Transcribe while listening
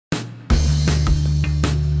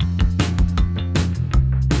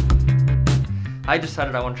I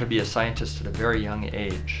decided I wanted to be a scientist at a very young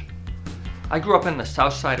age. I grew up in the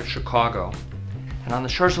south side of Chicago, and on the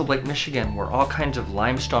shores of Lake Michigan were all kinds of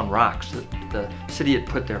limestone rocks that the city had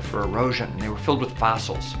put there for erosion, and they were filled with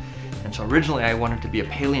fossils. And so originally I wanted to be a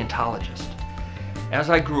paleontologist. As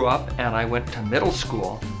I grew up and I went to middle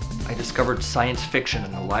school, I discovered science fiction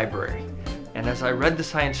in the library. And as I read the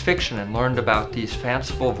science fiction and learned about these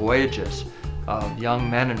fanciful voyages of young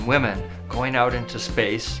men and women going out into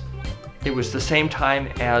space, it was the same time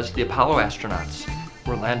as the Apollo astronauts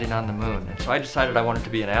were landing on the moon. And so I decided I wanted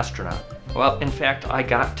to be an astronaut. Well, in fact, I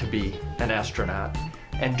got to be an astronaut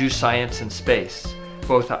and do science in space,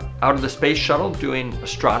 both out of the space shuttle doing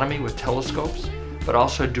astronomy with telescopes, but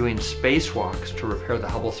also doing spacewalks to repair the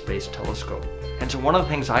Hubble Space Telescope. And so one of the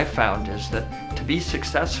things I found is that to be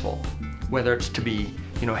successful, whether it's to be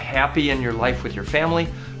happy in your life with your family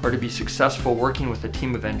or to be successful working with a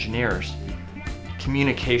team of engineers,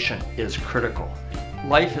 communication is critical.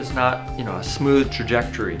 Life is not a smooth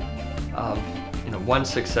trajectory of one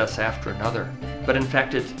success after another, but in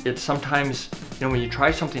fact it's sometimes when you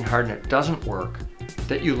try something hard and it doesn't work,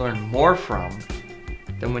 that you learn more from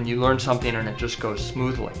than when you learn something and it just goes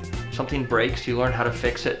smoothly. Something breaks, you learn how to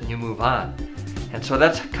fix it and you move on. And so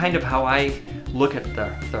that's kind of how I look at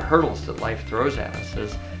the hurdles that life throws at us,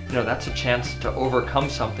 is that's a chance to overcome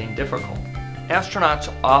something difficult.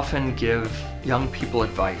 Astronauts often give young people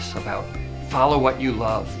advice about follow what you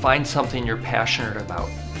love, find something you're passionate about.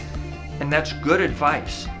 And that's good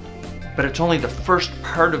advice, but it's only the first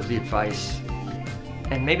part of the advice,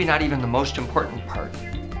 and maybe not even the most important part,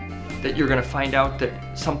 that you're going to find out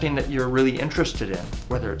that something that you're really interested in,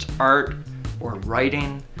 whether it's art or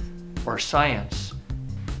writing or science,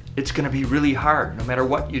 it's going to be really hard no matter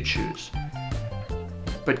what you choose.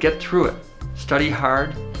 But get through it. Study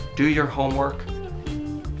hard, do your homework,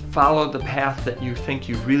 follow the path that you think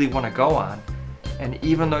you really want to go on, and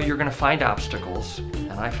even though you're going to find obstacles,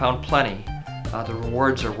 and I found plenty, the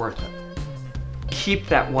rewards are worth it. Keep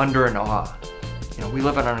that wonder and awe. We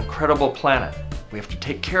live on an incredible planet. We have to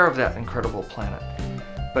take care of that incredible planet.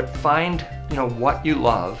 But find what you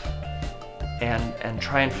love and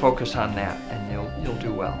try and focus on that, and you'll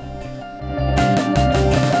do well.